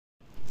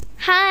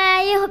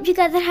Hi, I hope you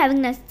guys are having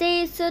a nice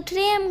day. So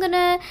today I'm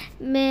gonna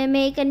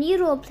make a new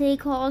roleplay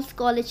called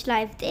College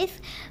Life. This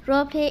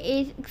roleplay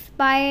is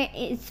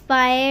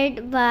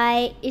inspired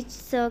by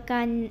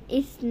Toca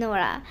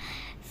Nora.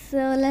 So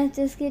let's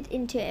just get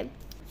into it.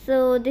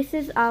 So this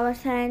is our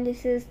side,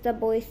 this is the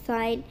boys'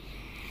 side.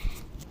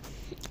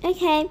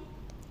 Okay,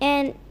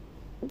 and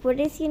what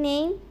is your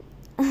name?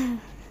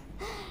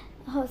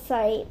 Oh,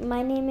 sorry,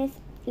 my name is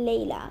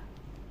Layla.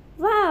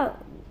 Wow,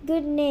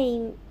 good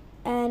name.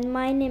 And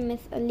my name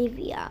is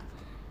Olivia.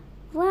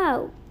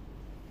 Wow,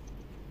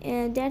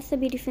 that's a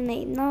beautiful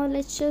name. Now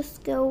let's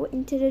just go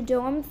into the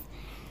dorms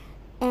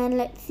and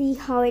let's see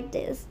how it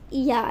is.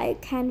 Yeah, I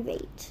can't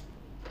wait.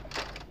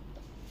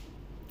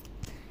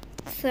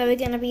 So we're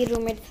gonna be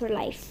roommates for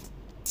life.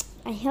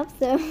 I hope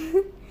so.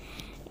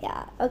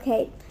 Yeah.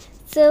 Okay.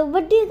 So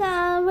what do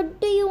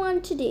you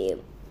want to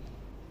do?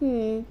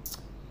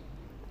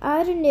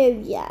 I don't know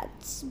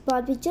yet,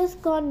 but we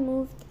just got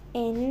moved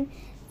in.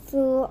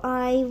 So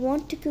I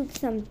want to cook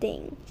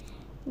something.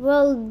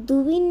 Well,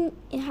 do we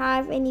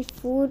have any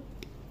food?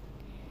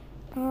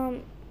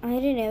 I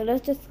don't know.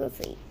 Let's just go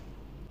see.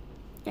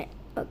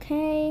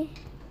 Okay.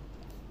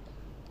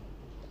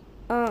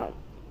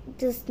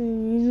 Just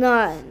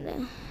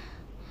none.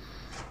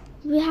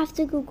 We have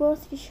to go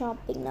grocery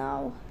shopping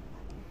now.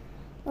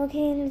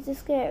 Okay, let's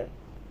just go.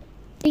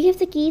 Do you have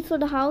the keys for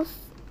the house?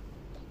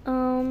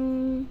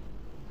 Oh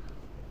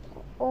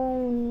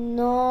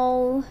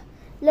no.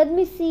 Let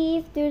me see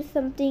if there's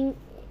something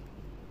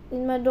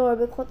in my drawer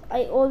because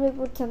I always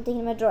put something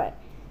in my drawer.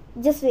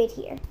 Just wait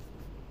here.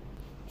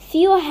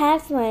 Few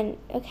has one,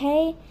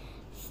 okay?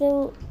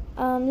 So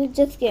we'll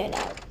just go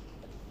now.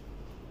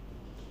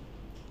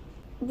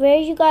 Where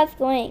are you guys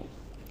going?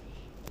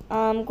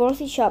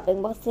 Grocery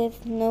shopping, but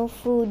there's no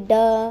food.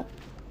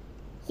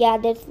 Yeah,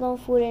 there's no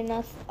food in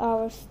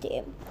our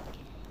store.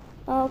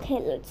 Okay,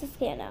 let's just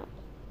go now.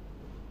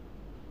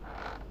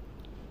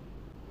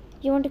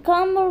 You want to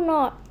come or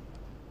not?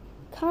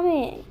 Come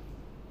in.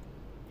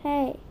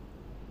 Hey.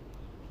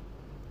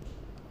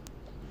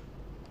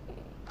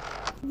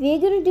 We're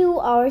gonna do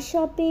our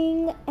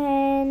shopping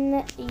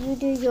and you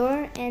do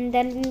your, and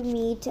then we'll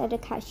meet at the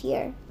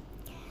cashier.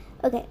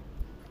 Okay.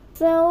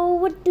 So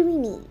what do we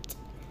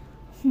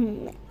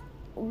need?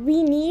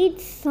 We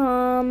need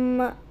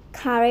some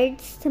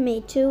carrots,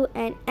 tomato,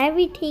 and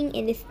everything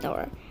in the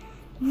store.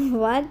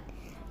 What?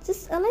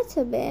 Just a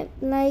little bit,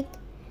 like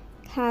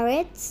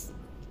carrots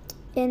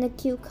and a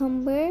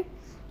cucumber,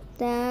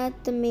 the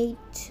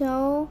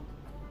tomato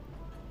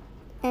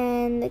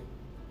and the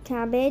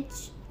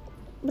cabbage.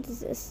 What is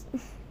this?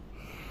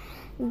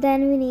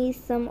 Then we need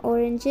some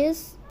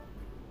oranges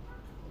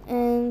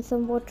and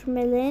some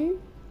watermelon,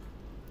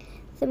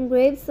 some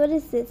grapes. What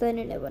is this? I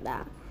don't know what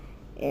that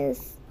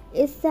is.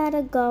 Is that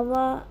a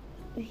guava?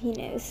 Who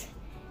knows?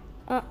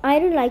 I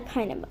don't like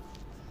pineapple.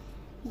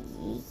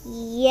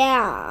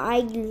 Yeah, I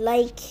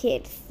like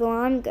it, so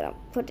I'm gonna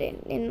put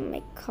it in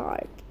my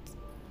cart.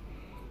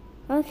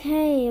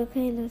 Okay,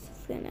 let's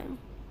just go now.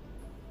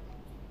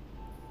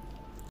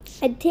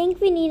 I think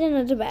we need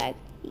another bag.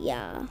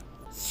 Yeah.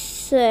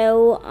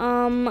 So,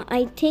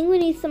 I think we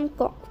need some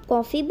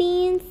coffee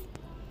beans.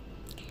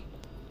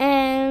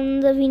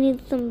 And we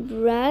need some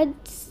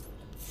breads.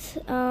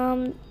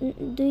 Do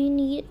we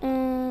need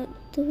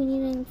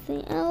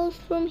anything else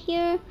from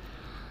here?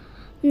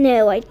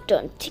 No, I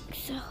don't think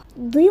so.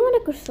 Do you want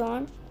a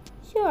croissant?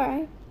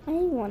 Sure, I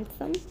want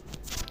some.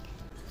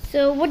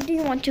 So, what do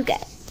you want to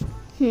get?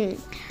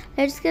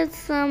 Let's get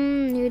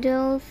some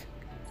noodles.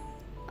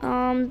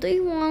 Do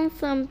you want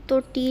some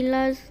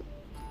tortillas?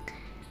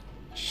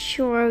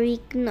 Sure,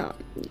 no,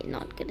 you're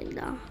not getting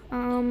that.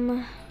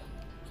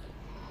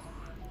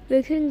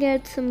 We can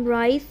get some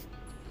rice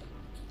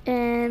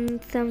and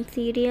some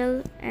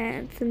cereal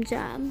and some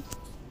jam.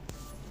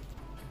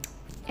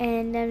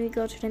 And then we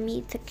go to the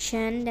meat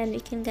section. Then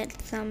we can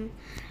get some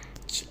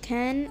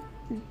chicken,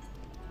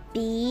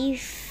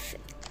 beef,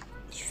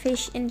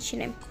 fish, and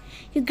shrimp.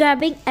 You're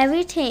grabbing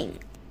everything.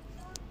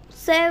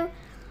 So,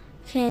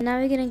 okay, now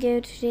we're gonna go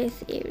to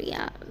this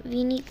area.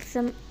 We need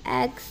some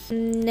eggs,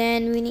 and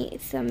then we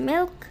need some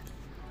milk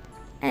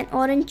and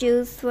orange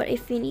juice for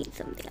if we need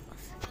something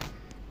else.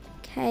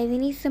 Okay, we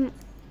need some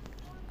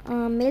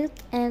milk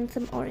and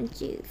some orange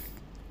juice.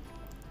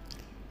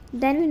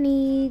 Then we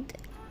need,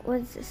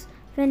 what's this?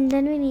 Then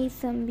we need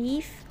some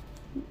beef,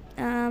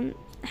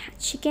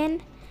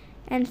 chicken,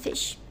 and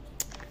fish.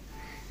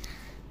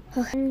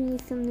 Okay, we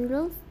need some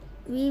noodles.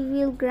 We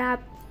will grab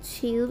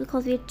 2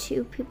 because we're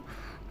 2 people.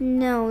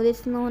 No,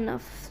 there's not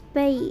enough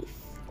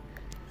space.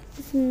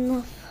 There's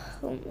enough.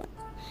 Oh my.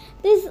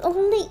 There's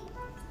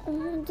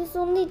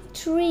only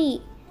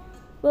 3.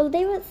 Well,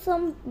 there was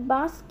some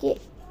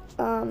basket.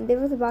 There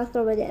was a basket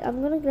over there.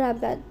 I'm gonna grab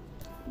that.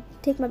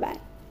 Take my bag.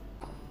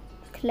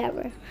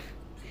 Clever.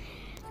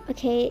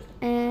 Okay,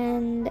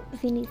 and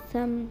we need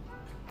some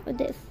of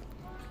this.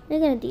 We're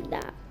gonna do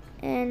that.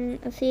 And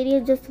a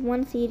cereal, just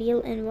 1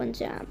 cereal and 1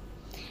 jam.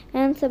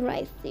 And some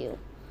rice too.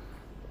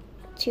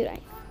 2 rice.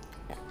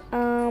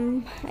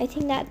 I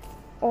think that's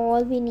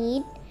all we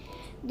need.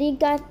 Do you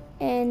got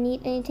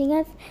need anything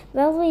else?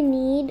 Well, we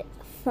need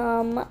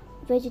some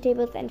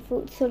vegetables and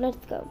fruit, so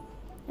let's go.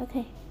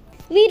 Okay.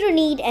 We don't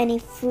need any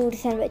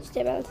fruits and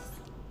vegetables.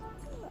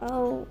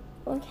 Oh,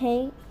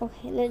 okay.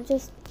 Okay, let's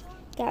just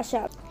cash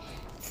out.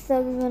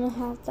 So we're gonna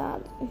have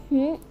that.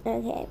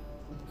 Okay.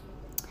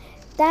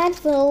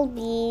 That will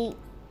be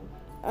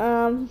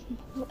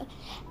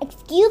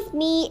excuse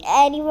me,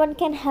 anyone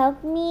can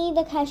help me?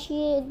 The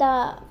cashier,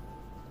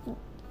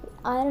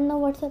 I don't know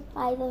what's the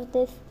price of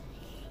this.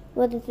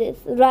 What is this?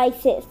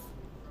 Rices.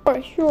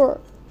 For sure.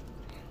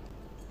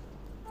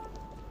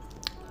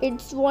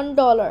 It's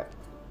 $1.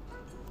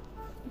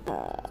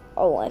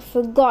 Oh, I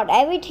forgot.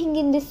 Everything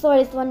in this store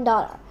is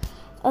 $1.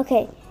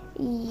 Okay.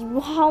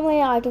 How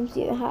many items do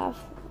you have?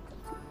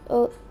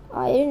 Oh,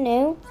 I don't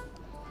know.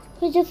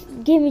 So just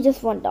give me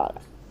just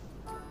 $1.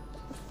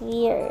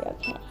 Here,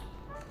 okay.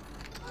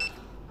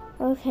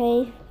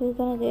 Okay, we're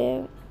gonna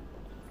go.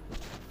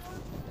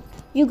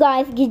 You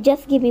guys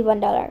just give me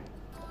 $1.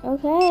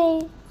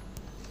 Okay.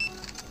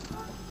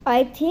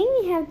 I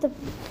think we have the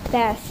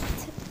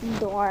best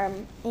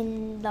dorm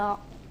in the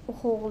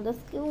whole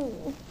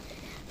school.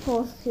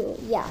 Whole school,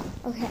 yeah.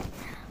 Okay.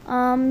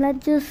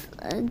 Let's just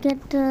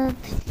get the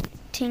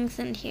things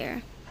in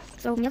here.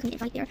 So milk is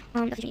right there.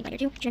 That's right here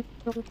too. Chicken,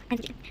 tofu, and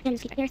chicken. Then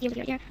this right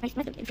here, rice,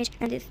 fish,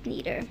 and this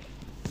neither.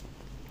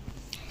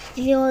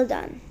 We're all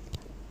done.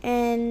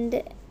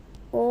 And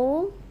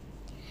oh,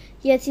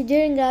 yes, you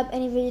didn't grab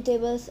any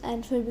vegetables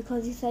and fruit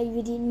because you said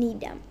we didn't need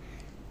them.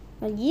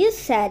 Well, you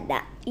said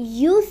that.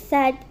 You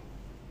said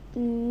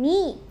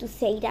me to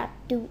say that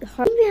to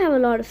her. I think we have a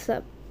lot of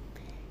stuff.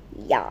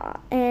 Yeah,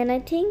 and I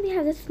think we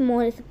have the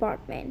smallest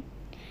apartment.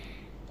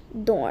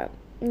 Dorm.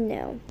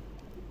 No.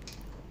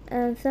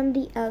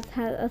 Somebody else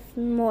has a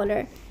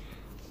smaller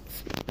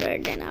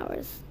spread than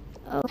ours.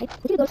 Oh, okay.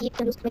 We go keep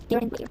those right there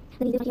and here.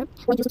 Then you here.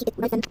 When you keep it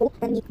nice and full,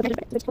 and you put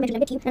it mention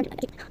and keep and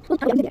oh,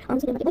 I'm there. I'm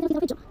going to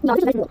get no,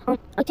 this is nice.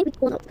 I think we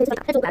will not because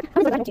like that's so bad.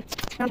 I'm going to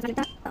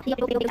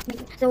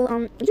so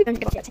you can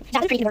get it.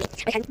 That's pretty good.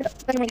 I can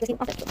but when you see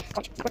office.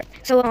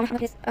 So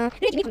this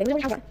really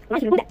really have one.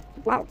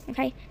 Wow.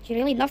 Okay. She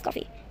really loves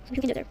coffee. So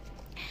you can do there.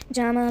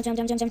 Jam. I should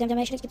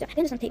keep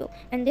this on the table.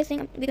 And this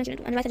thing we can do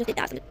and the rest of it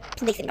does.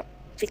 Please thing up.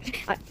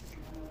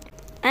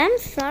 I'm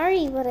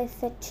sorry what I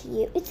said to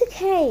you. It's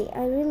okay.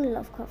 I really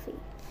love coffee.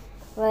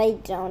 But I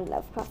don't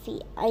love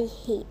coffee. I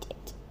hate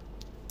it.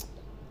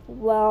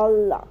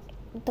 Well,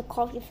 the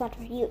coffee is not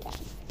for you then.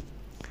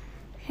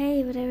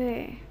 Hey,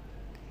 whatever.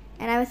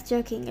 And I was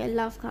joking. I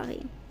love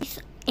coffee.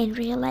 In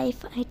real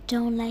life, I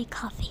don't like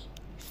coffee.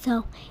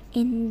 So,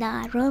 in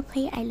the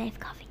roleplay, I like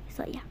coffee.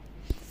 So, yeah.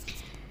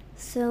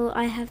 So,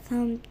 I have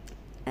some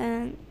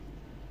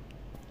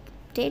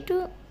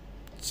potato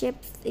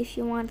chips if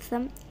you want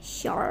some.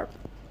 Sure.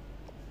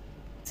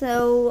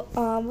 So,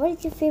 what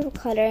is your favorite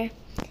color?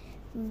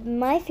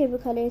 My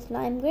favorite color is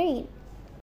lime green.